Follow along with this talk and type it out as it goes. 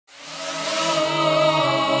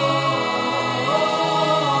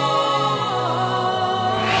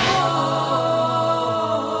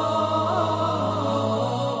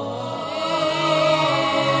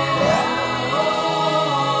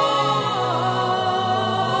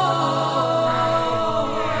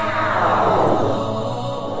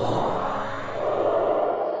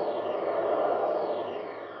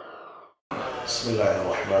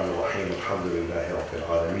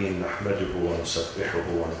نحمده ونسبحه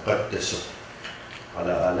ونقدسه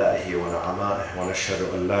على آلائه ونعمائه ونشهد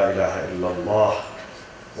أن لا إله إلا الله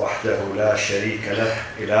وحده لا شريك له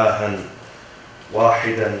إلها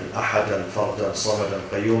واحدا أحدا فردا صمدا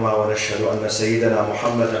قيوما ونشهد أن سيدنا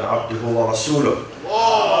محمدا عبده ورسوله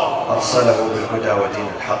أرسله بالهدى ودين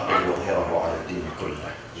الحق ليظهره على الدين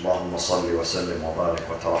كله. اللهم صل وسلم وبارك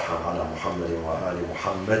وترحم على محمد وآل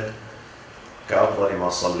محمد كأفضل ما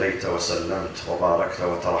صليت وسلمت وباركت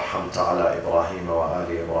وترحمت على إبراهيم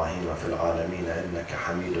وآل إبراهيم في العالمين إنك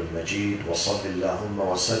حميد مجيد. وصل اللهم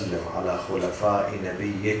وسلم على خلفاء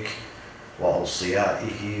نبيك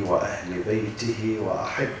وأوصيائه وأهل بيته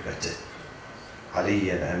وأحبته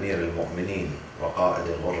عليا أمير المؤمنين وقائد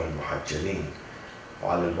الغر المحجلين،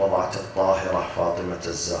 وعلى البضعة الطاهرة فاطمة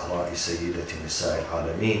الزهراء سيدة نساء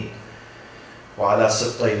العالمين، وعلى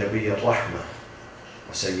سبطي نبي الرحمة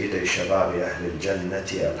وسيدي شباب أهل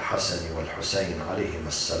الجنة الحسن والحسين عليهما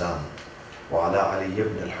السلام، وعلى علي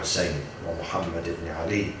بن الحسين ومحمد بن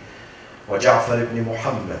علي وجعفر بن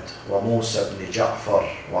محمد وموسى بن جعفر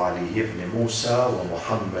وعلي بن موسى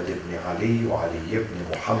ومحمد بن علي وعلي بن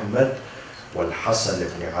محمد والحسن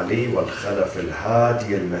بن علي والخلف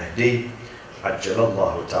الهادي المهدي عجل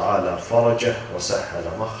الله تعالى فرجه وسهل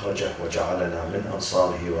مخرجه وجعلنا من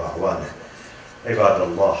أنصاره وأعوانه. عباد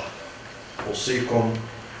الله، أوصيكم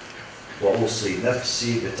وأوصي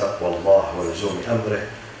نفسي بتقوى الله ولزوم أمره.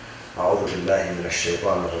 أعوذ بالله من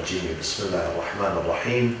الشيطان الرجيم. بسم الله الرحمن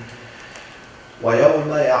الرحيم.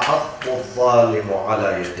 ويوم يعض الظالم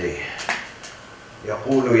على يديه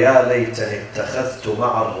يقول يا ليتني اتخذت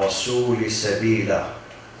مع الرسول سبيلا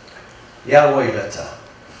يا ويلتى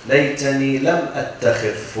ليتني لم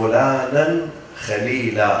أتخذ فلانا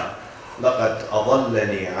خليلا لقد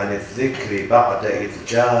أضلني عن الذكر بعد إذ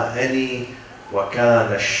جاءني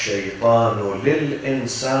وكان الشيطان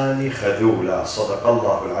للإنسان خذولا. صدق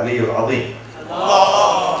الله العلي العظيم.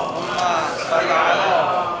 اللهم صل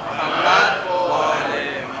على محمد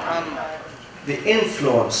وآل محمد. The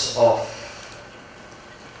influence of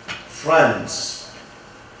friends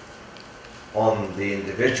on the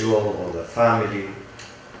individual or the family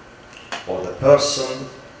or the person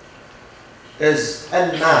is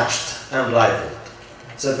unmatched, unrivaled.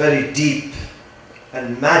 It's a very deep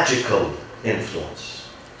and magical influence.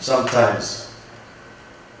 Sometimes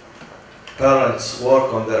parents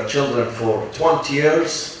work on their children for 20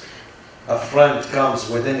 years. A friend comes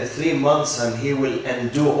within 3 months and he will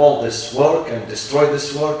undo all this work and destroy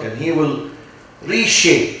this work, and he will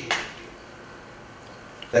reshape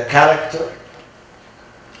the character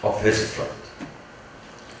of his friend.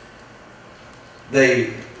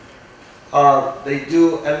 They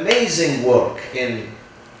do amazing work in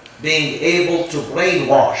being able to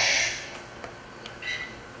brainwash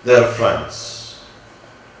their friends,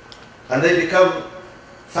 and they become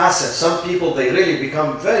fascinated. Some people, they really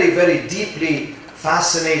become very, very deeply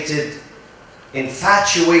fascinated,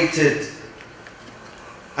 infatuated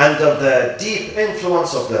under the deep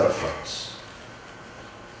influence of their friends.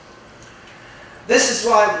 This is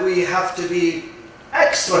why we have to be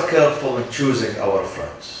extra careful in choosing our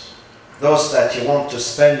friends, those that you want to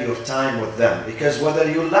spend your time with them, because whether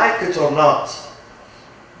you like it or not,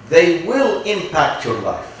 they will impact your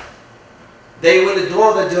life. They will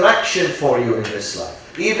draw the direction for you in this life.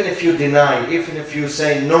 Even if you deny, even if you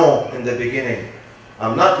say no in the beginning,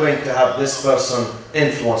 I'm not going to have this person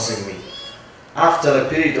influencing me. After a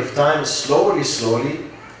period of time, slowly,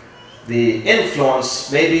 the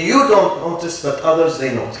influence, maybe you don't notice, but others,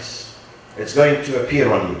 they notice. It's going to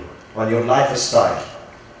appear on you, on your lifestyle,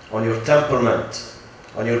 on your temperament,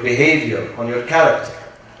 on your behavior, on your character.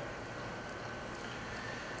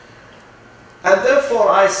 And therefore,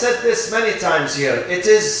 I said this many times here, it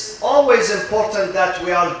is always important that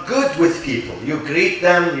we are good with people. You greet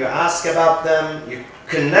them, you ask about them, you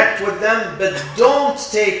connect with them, but don't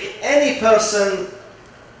take any person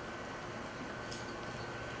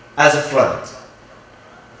as a friend.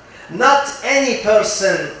 Not any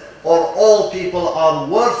person or all people are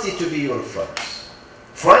worthy to be your friends.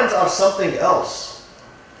 Friends are something else.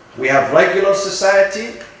 We have regular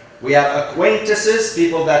society, we have acquaintances,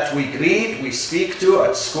 people that we greet, we speak to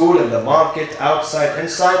at school, in the market, outside,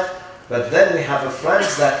 inside, but then we have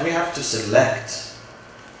friends that we have to select.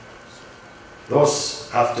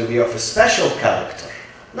 Those have to be of a special character,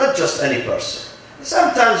 not just any person.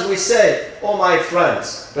 Sometimes we say, oh my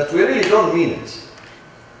friends, but we really don't mean it.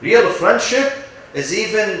 Real friendship is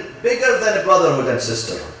even bigger than a brotherhood and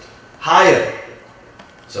sisterhood, higher.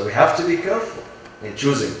 So we have to be careful in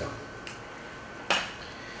choosing them.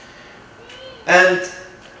 And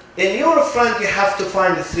in your friend, you have to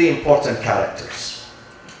find 3 important characters,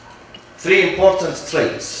 3 important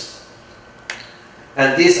traits.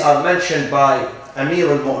 And these are mentioned by Amir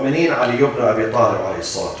al-Mu'mineen Ali ibn Abi Talib alayhi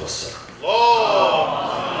salatu wassalam.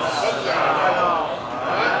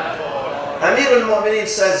 Amir al-Mu'mineen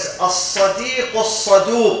says, As-Sadiq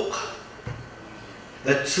as-Saduq,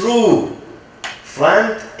 the true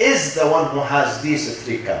friend is the one who has these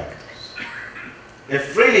three characters.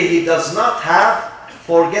 If really he does not have,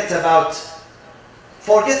 forget about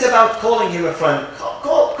calling him a friend.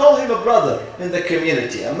 Call him a brother in the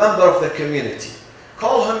community, a member of the community.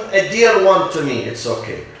 Call him a dear one to me, it's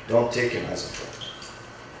okay. Don't take him as a friend.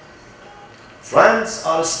 Friends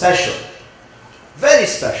are special, very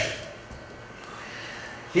special.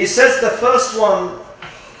 He says the first one,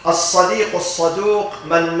 الصديق الصدوق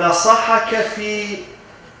من نصحك في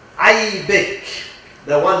عيبك,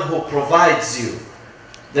 the one who provides you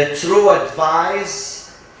the true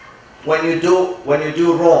advice when you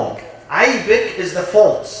do wrong. عيبك is the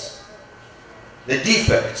faults, the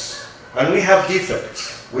defects, and we have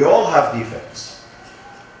defects. We all have defects.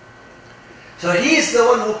 So he's the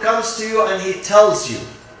one who comes to you and he tells you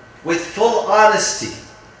with full honesty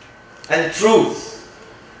and truth,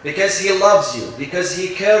 because he loves you, because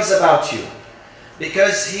he cares about you,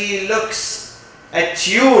 because he looks at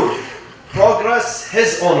your progress,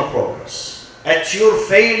 his own progress, at your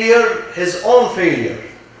failure, his own failure.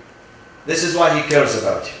 This is why he cares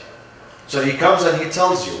about you. So he comes and he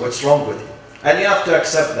tells you what's wrong with you, and you have to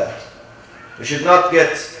accept that. You should not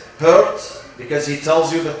get hurt because he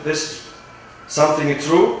tells you that this something is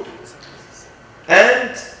true,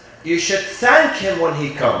 and you should thank him when he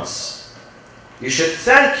comes. You should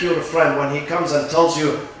thank your friend when he comes and tells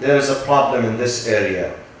you there is a problem in this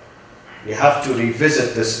area. You have to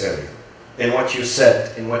revisit this area, in what you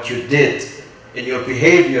said, in what you did, in your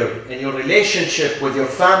behavior, in your relationship with your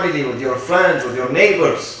family, with your friends, with your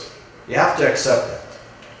neighbors. You have to accept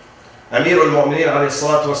that. Amir al-Mu'mineen alayhi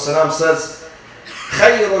salatu wassalam says,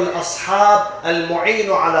 خير الأصحاب المعين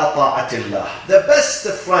على طاعة الله. The best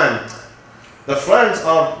friend, the friends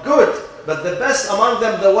are good, but the best among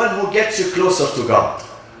them, the one who gets you closer to God.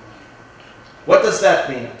 What does that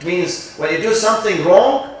mean? It means when you do something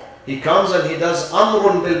wrong, he comes and he does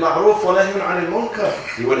أمر بالمعروف ونهي عن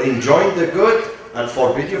المنكر. He will enjoin the good and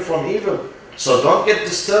forbid you from evil. So don't get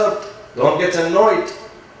disturbed, don't get annoyed.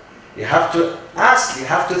 You have to ask, you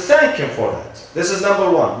have to thank him for that. This is number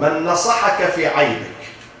one. من نصحك في عيبك.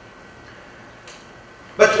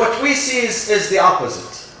 But what we see is the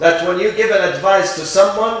opposite. That when you give an advice to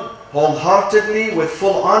someone wholeheartedly, with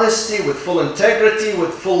full honesty, with full integrity,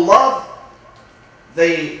 with full love,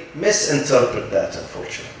 they misinterpret that,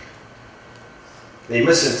 unfortunately. They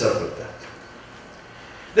misinterpret that.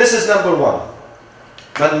 This is number one.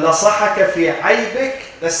 من نصحك في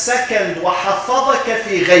عيبك. The second, وحفظك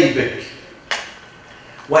في غيبك.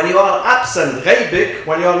 When you are absent, غيبك,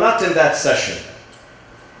 when you are not in that session,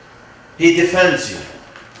 he defends you.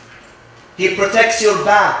 He protects your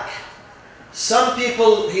back. Some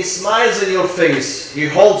people, he smiles in your face, he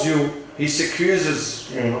holds you, he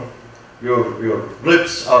secures, your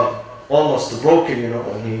ribs are almost broken,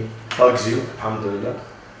 when he hugs you, alhamdulillah.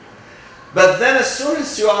 But then as soon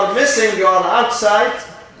as you are missing, you are outside,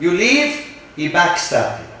 you leave, he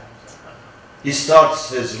backstabs you. He starts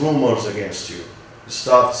his rumors against you. He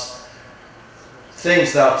starts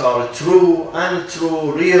things that are true,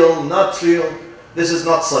 untrue, real, not real. This is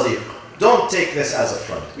not sadiq. Don't take this as a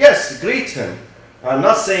friend. Yes, greet him. I'm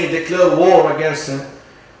not saying declare war against him.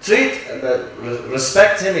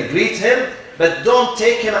 Respect him and greet him, but don't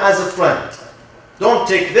take him as a friend. Don't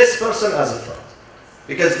take this person as a friend,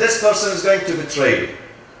 because this person is going to betray you.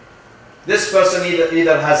 This person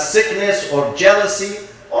either has sickness or jealousy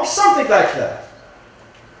or something like that.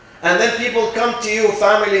 And then people come to you,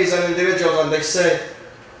 families and individuals, and they say,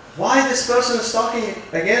 why this person is talking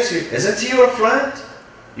against you? Isn't he your friend?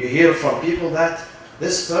 You hear from people that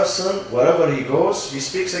this person, wherever he goes, he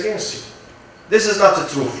speaks against you. This is not a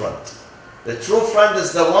true friend. The true friend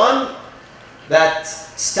is the one that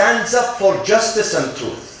stands up for justice and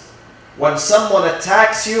truth. When someone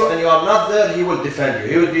attacks you and you are not there, he will defend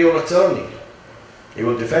you. He will be your attorney. He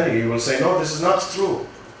will defend you. He will say, no, this is not true.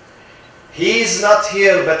 He is not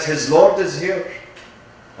here, but his Lord is here.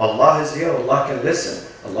 Allah is here. Allah can listen.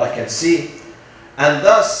 Allah can see. And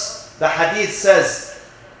thus, the hadith says,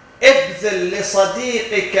 ابذل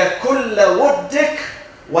لصديقك كل ودك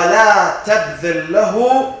ولا تبذل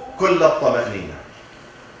له كل الطمأنينة.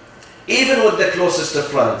 Even with the closest of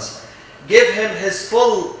friends, give him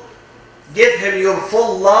your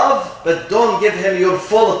full love, but don't give him your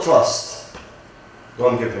full trust.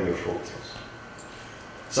 Don't give him your full trust.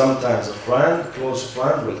 Sometimes a friend, close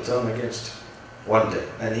friend, will turn against you one day,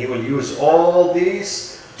 and he will use all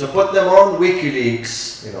these to put them on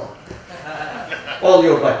WikiLeaks, you know, all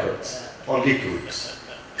your records on WikiLeaks.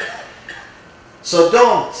 So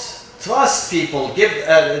don't trust people,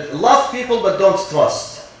 love people but don't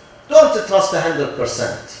trust. Don't trust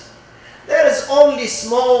 100%. There is only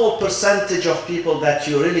small percentage of people that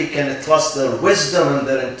you really can trust their wisdom and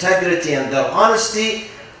their integrity and their honesty,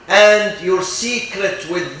 and your secret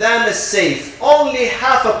with them is safe. Only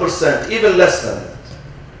 0.5%, even less than that.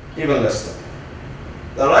 Even less than that.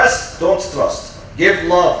 The rest, don't trust. Give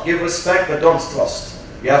love, give respect, but don't trust.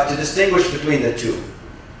 You have to distinguish between the two.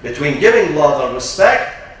 Between giving love and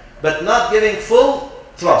respect, but not giving full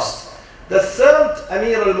trust. The third,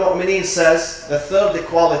 Amir al-Mu'mineen says, the third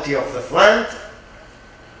quality of the friend,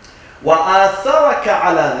 وَآثَرَكَ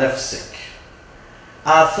عَلَى نَفْسِكَ.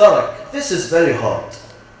 Atharak, this is very hard.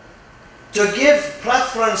 To give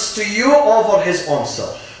preference to you over his own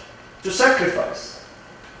self. To sacrifice.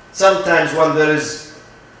 Sometimes when there is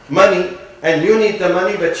money, and you need the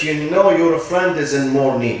money, but you know your friend is in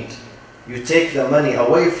more need, you take the money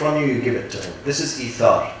away from you, you give it to him. This is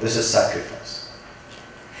ithar, this is sacrifice.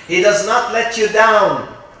 He does not let you down.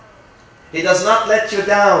 He does not let you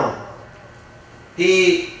down.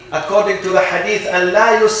 He, according to the hadith, أَنْ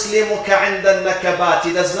لَا يُسْلِمُكَ عِنْدَ النَّكَبَاتِ.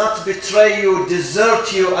 He does not betray you,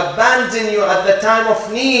 desert you, abandon you at the time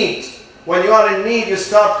of need. When you are in need, you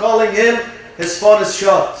start calling him, his phone is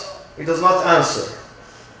shut. He does not answer.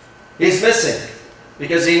 He's missing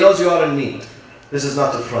because he knows you are in need. This is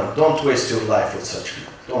not a friend. Don't waste your life with such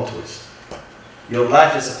people. Don't waste. Your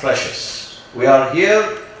life is precious. We are here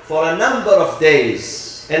for a number of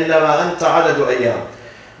days. إِنَّمَا أَنْتَ عَدَدُ أَيَّامٍ.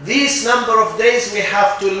 These number of days we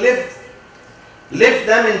have to live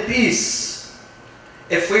them in peace.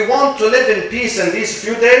 If we want to live in peace in these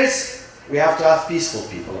few days, we have to have peaceful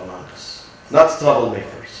people around us. Not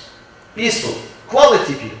troublemakers. Peaceful,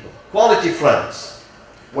 quality people, quality friends.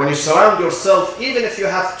 When you surround yourself, even if you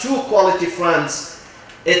have 2 quality friends,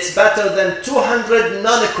 it's better than 200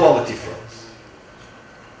 non-quality friends.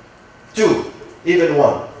 2, even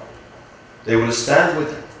 1. They will stand with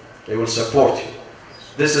you. They will support you.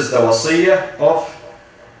 This is the wasiyah of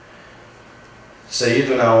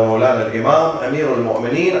Sayyiduna wa Mawlana al-Imam, Amir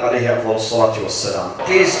al-Mu'mineen, alayhi afdal salatu wassalam.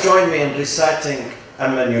 Please join me in reciting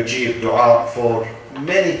Amman Yujib dua for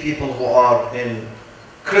many people who are in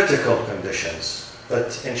critical conditions.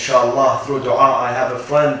 But inshallah, through dua, I have a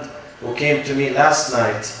friend who came to me last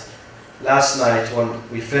night. Last night when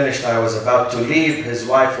we finished, I was about to leave. His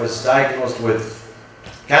wife was diagnosed with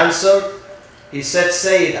cancer. He said,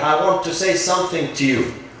 Sayyid, I want to say something to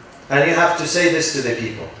you. And you have to say this to the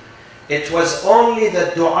people. It was only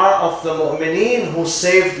the dua of the mu'mineen who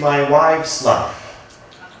saved my wife's life.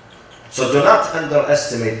 So do not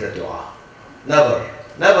underestimate the dua. Never.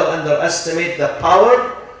 Never underestimate the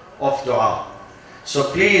power of dua.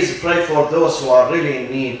 So please pray for those who are really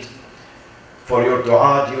in need for your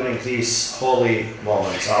dua during these holy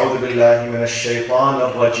moments. أعوذ بالله من الشيطان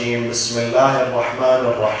الرجيم. بسم الله الرحمن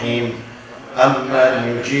الرحيم.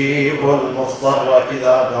 أمن يجيب المضطر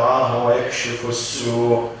إذا دعاه ويكشف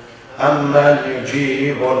السوء. أمن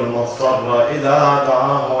يجيب المضطر إذا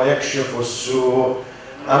دعاه ويكشف السوء.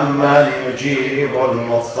 أمن يجيب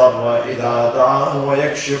المضطر إذا دعاه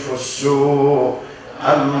ويكشف السوء.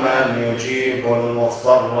 أمن يجيب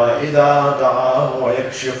المضطر إذا دعاه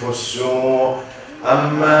ويكشف السوء.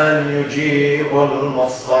 أمن يجيب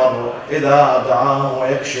المضطر إذا دعاه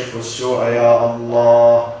ويكشف السوء. يا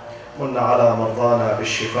الله من على مرضانا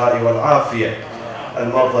بالشفاء والعافية.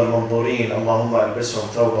 المرضى المنظورين اللهم البسهم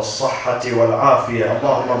ثوب الصحة والعافية.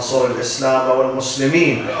 اللهم انصر الإسلام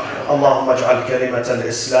والمسلمين. اللهم اجعل كلمة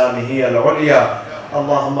الإسلام هي العليا.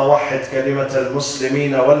 اللهم وحد كلمة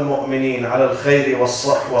المسلمين والمؤمنين على الخير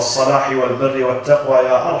والصلاح والبر والتقوى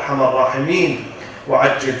يا أرحم الراحمين.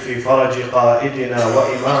 وعجل في فرج قائدنا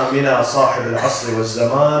وإمامنا صاحب العصر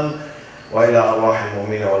والزمان. وإلى أرواح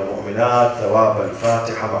المؤمنين والمؤمنات ثواب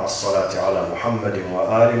الفاتحة مع الصلاة على محمد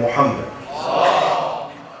وآل محمد.